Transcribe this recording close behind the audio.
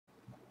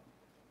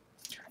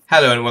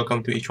Hello and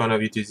welcome to each one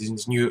of you to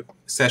this new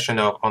session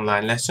of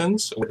online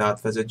lessons. Without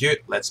further ado,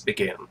 let's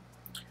begin.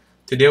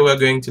 Today we're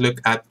going to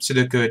look at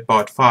Pseudocode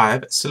Part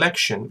 5,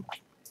 Selection,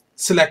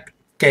 Select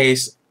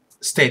Case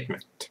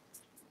Statement.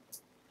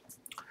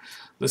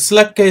 The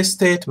select case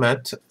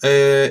statement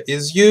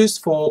is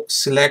used for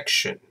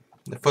selection.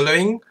 The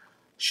following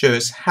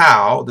shows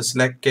how the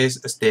select case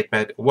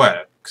statement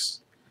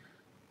works.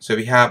 So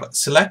we have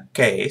select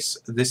case.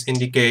 This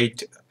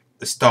indicates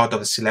the start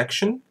of a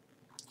selection.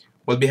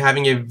 We'll be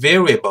having a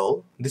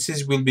variable.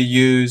 This will be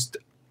used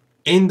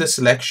in the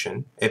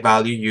selection, a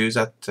value used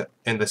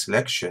in the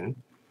selection.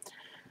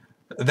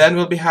 Then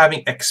we'll be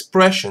having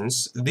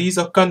expressions. These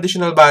are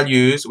conditional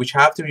values which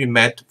have to be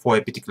met for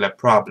a particular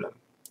problem.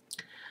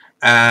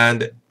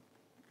 And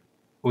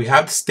we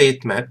have the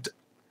statement.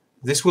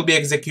 This will be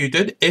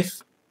executed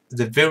if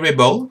the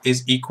variable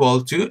is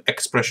equal to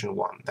expression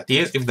 1. That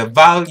is, if the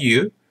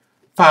value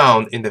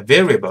found in the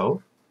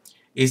variable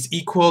is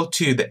equal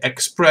to the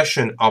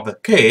expression of the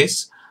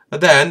case,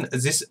 then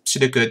this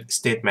pseudocode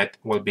statement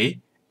will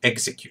be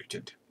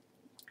executed.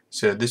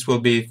 So this will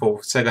be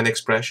for second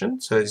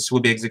expression. So this will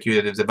be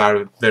executed if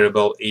the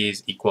variable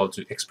is equal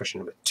to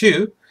expression number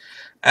 2.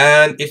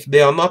 And if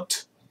they are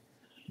not,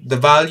 the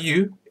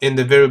value in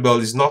the variable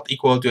is not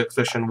equal to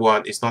expression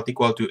 1, is not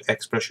equal to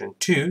expression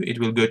 2,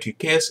 it will go to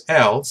case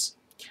else,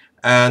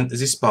 and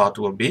this part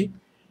will be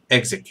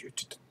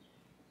executed.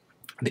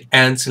 The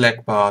end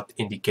select part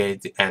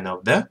indicates the end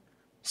of the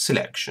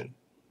selection.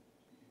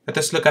 Let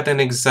us look at an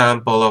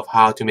example of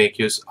how to make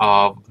use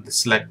of the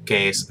select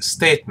case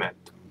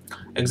statement.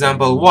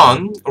 Example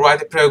 1,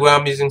 write a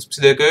program using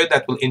pseudocode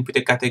that will input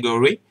a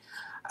category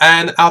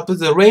and output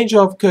the range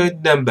of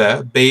code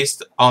number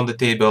based on the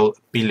table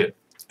below.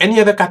 Any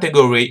other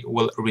category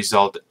will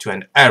result to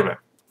an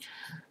error.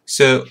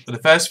 So the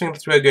first thing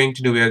that we are going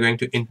to do, we are going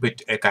to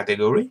input a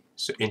category.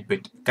 So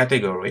input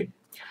category.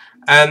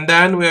 And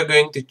then we are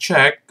going to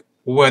check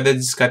whether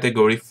this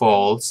category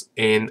falls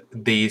in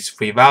these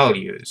three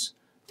values.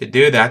 To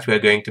do that, we are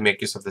going to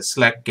make use of the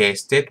select case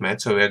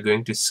statement. So we are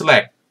going to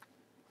select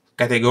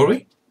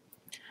category,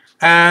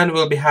 and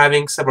we'll be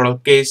having several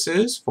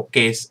cases. For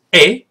case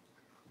A,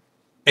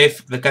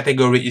 if the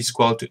category is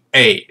equal to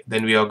A,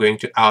 then we are going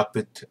to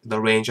output the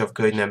range of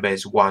code number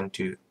is 1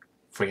 to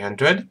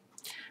 300.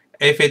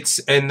 If it's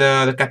in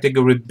the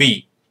category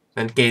B,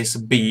 then case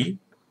B,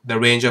 the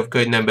range of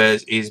code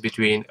numbers is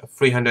between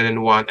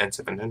 301 and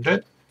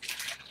 700.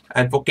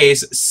 And for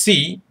case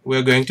C,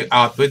 we're going to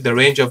output the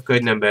range of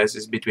code numbers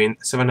is between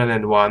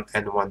 701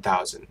 and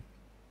 1000.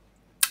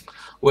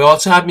 We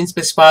also have been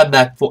specified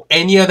that for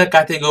any other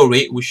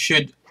category, we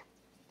should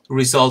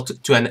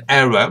result to an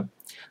error.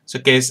 So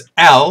case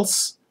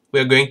else,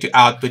 we're going to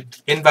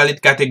output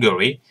invalid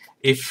category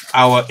if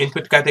our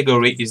input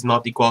category is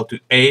not equal to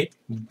A,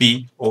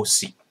 B, or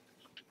C.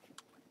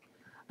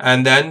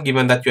 And then,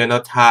 given that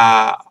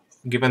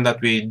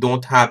we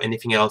don't have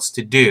anything else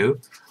to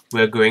do,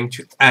 we're going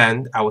to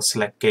end our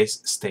select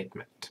case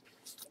statement.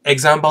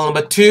 Example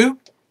number 2,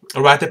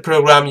 write a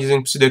program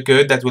using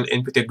pseudocode that will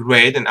input a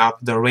grade and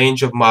output the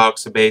range of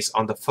marks based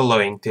on the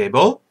following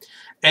table.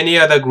 Any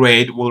other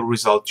grade will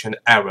result to an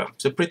error.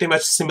 So pretty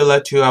much similar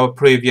to our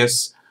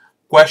previous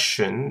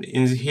question.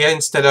 Here,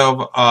 instead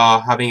of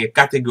having a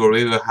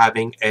category, we're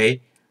having a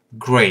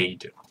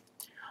grade.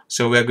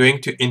 So we're going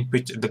to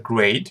input the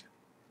grade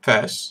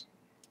first,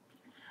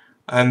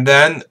 and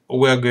then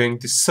we're going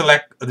to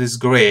select this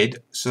grade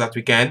so that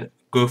we can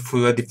go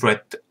through the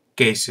different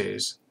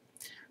cases.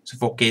 So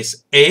for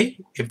case A,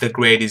 if the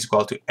grade is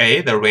equal to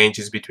A, the range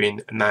is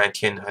between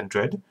 90 and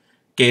 100.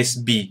 Case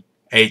B,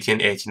 80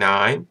 and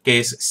 89.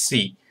 Case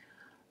C,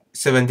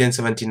 70 and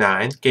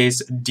 79.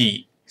 Case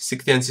D,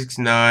 60 and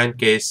 69.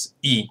 Case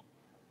E,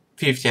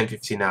 50 and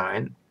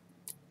 59.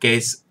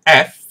 Case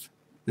F,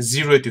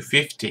 0 to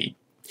 50.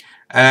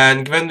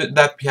 And given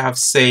that we have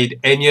said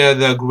any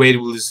other grade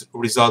will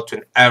result to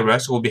an error,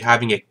 so we'll be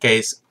having a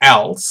case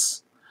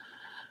else,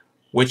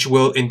 which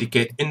will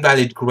indicate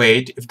invalid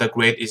grade if the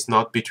grade is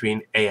not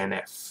between A and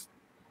F.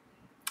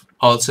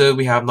 Also,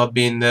 we have not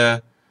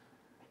been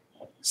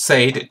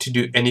said to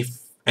do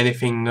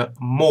anything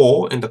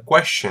more in the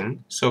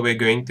question, so we're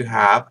going to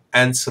have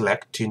end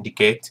select to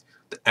indicate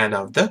the end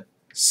of the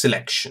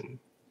selection.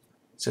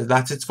 So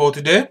that's it for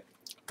today.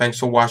 Thanks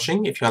for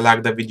watching. If you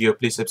liked the video,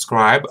 please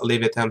subscribe,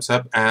 leave a thumbs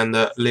up, and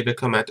leave a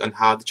comment on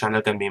how the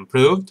channel can be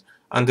improved.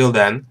 Until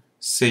then,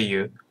 see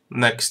you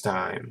next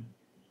time.